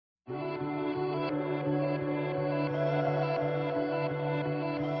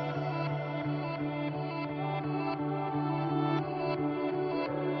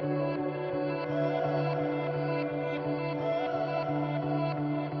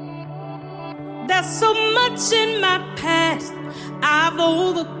There's so much in my past I've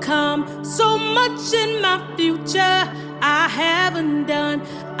overcome, so much in my future I haven't done.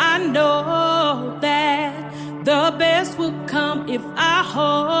 I know that the best will come if I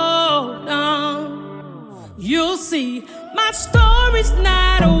hold on. You'll see, my story's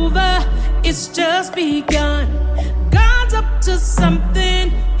not over, it's just begun. God's up to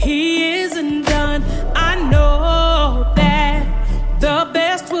something, He isn't done. I know that the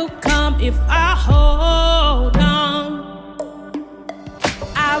best will come if I hold on.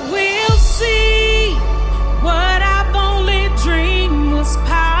 I will see what I've only dreamed was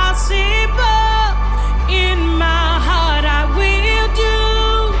possible. In my heart I will do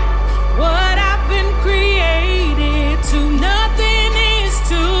what I've been created to. Nothing is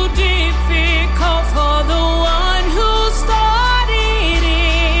too difficult for the one who started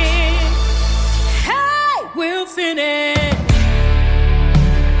it. Hey, we'll finish.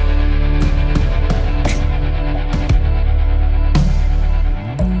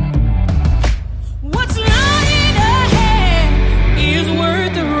 What's lying ahead is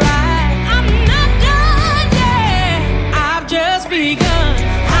worth the ride. I'm not done yet, I've just begun.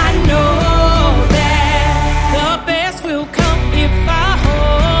 I know that the best will come if I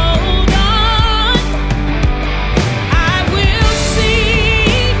hold on. I will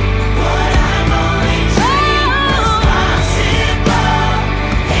see what I've only dreamed was possible.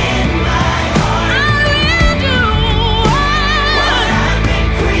 In my heart I will do what I've been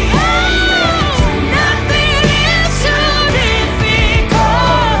created to. Nothing is too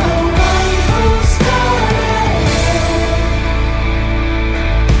difficult. The one who started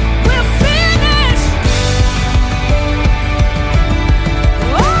will finish.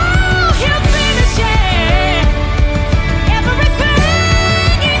 Oh, He'll finish, yeah.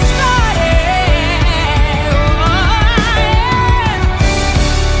 Everything He started. Oh, yeah.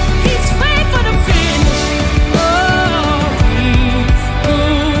 He's faithful to finish. Oh, He who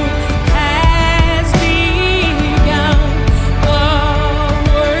has begun a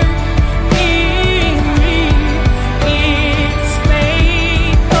work in me is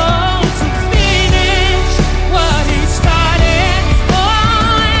faithful to finish what He started.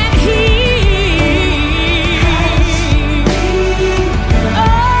 Oh, and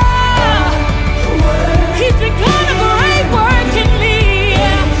He's begun a great work in me.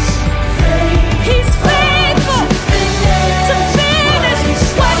 He's faithful to finish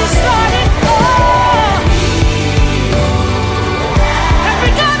what He started. Oh, has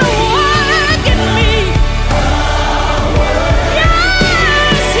begun a work in me.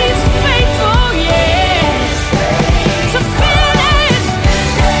 Yes, He's faithful, yes, to finish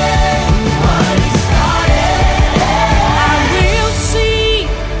what He started. I will see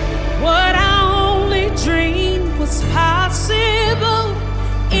what I only dreamed was possible.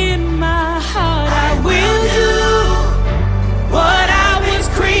 In my heart I will do what I was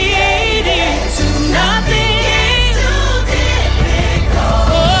created to. Nothing is too difficult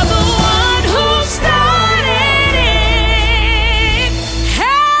for the one who started it.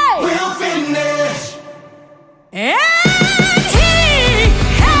 Hey, we'll finish. And He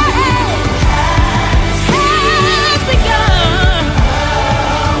has begun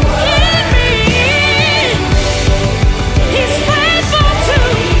in me. He's faithful to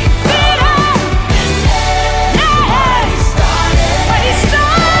finish. Yeah, what He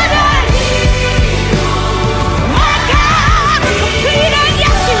started. My God will complete it.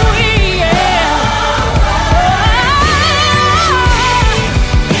 Yes, He will. Yeah.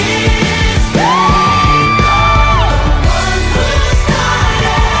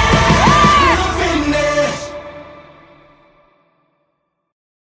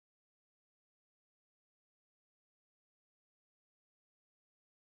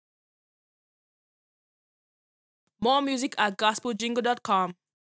 More music at gospeljingle.com.